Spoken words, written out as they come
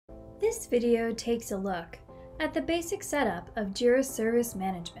This video takes a look at the basic setup of Jira Service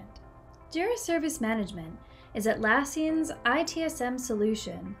Management. Jira Service Management is Atlassian's ITSM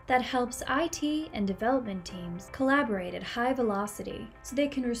solution that helps IT and development teams collaborate at high velocity so they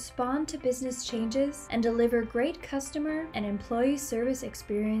can respond to business changes and deliver great customer and employee service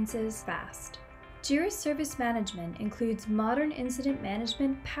experiences fast. Jira Service Management includes modern incident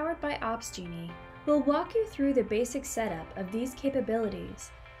management powered by Opsgenie. We'll walk you through the basic setup of these capabilities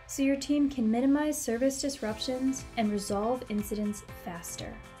so your team can minimize service disruptions and resolve incidents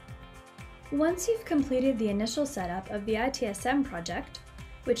faster. Once you've completed the initial setup of the ITSM project,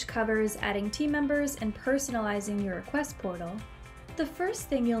 which covers adding team members and personalizing your request portal, the first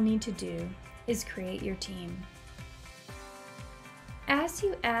thing you'll need to do is create your team. As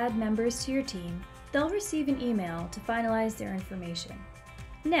you add members to your team, they'll receive an email to finalize their information.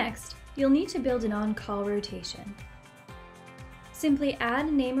 Next, you'll need to build an on-call rotation. Simply add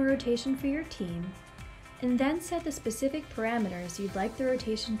and name a rotation for your team, and then set the specific parameters you'd like the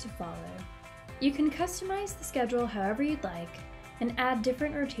rotation to follow. You can customize the schedule however you'd like and add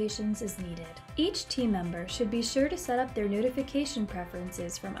different rotations as needed. Each team member should be sure to set up their notification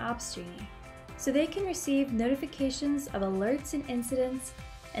preferences from Opsgenie so they can receive notifications of alerts and incidents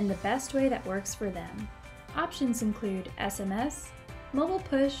in the best way that works for them. Options include SMS, mobile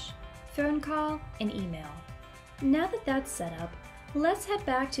push, phone call, and email. Now that that's set up, let's head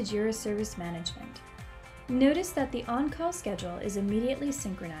back to Jira Service Management. Notice that the on-call schedule is immediately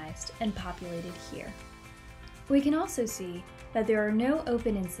synchronized and populated here. We can also see that there are no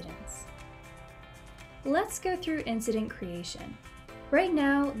open incidents. Let's go through incident creation. Right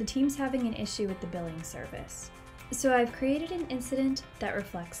now, the team's having an issue with the billing service, so I've created an incident that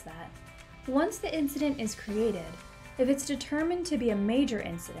reflects that. Once the incident is created, if it's determined to be a major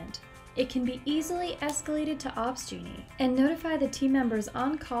incident, it can be easily escalated to Opsgenie and notify the team members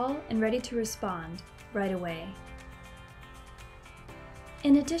on call and ready to respond right away.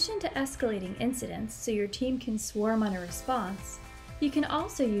 In addition to escalating incidents so your team can swarm on a response, you can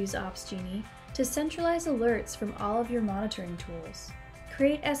also use Opsgenie to centralize alerts from all of your monitoring tools.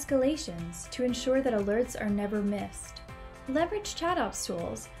 Create escalations to ensure that alerts are never missed. Leverage ChatOps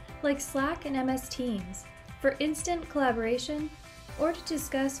tools like Slack and MS Teams for instant collaboration or to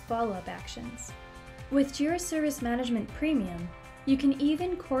discuss follow-up actions. With Jira Service Management Premium, you can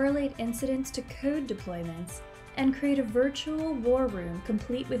even correlate incidents to code deployments and create a virtual war room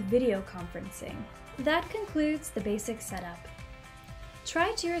complete with video conferencing. That concludes the basic setup.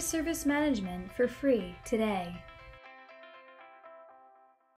 Try Jira Service Management for free today.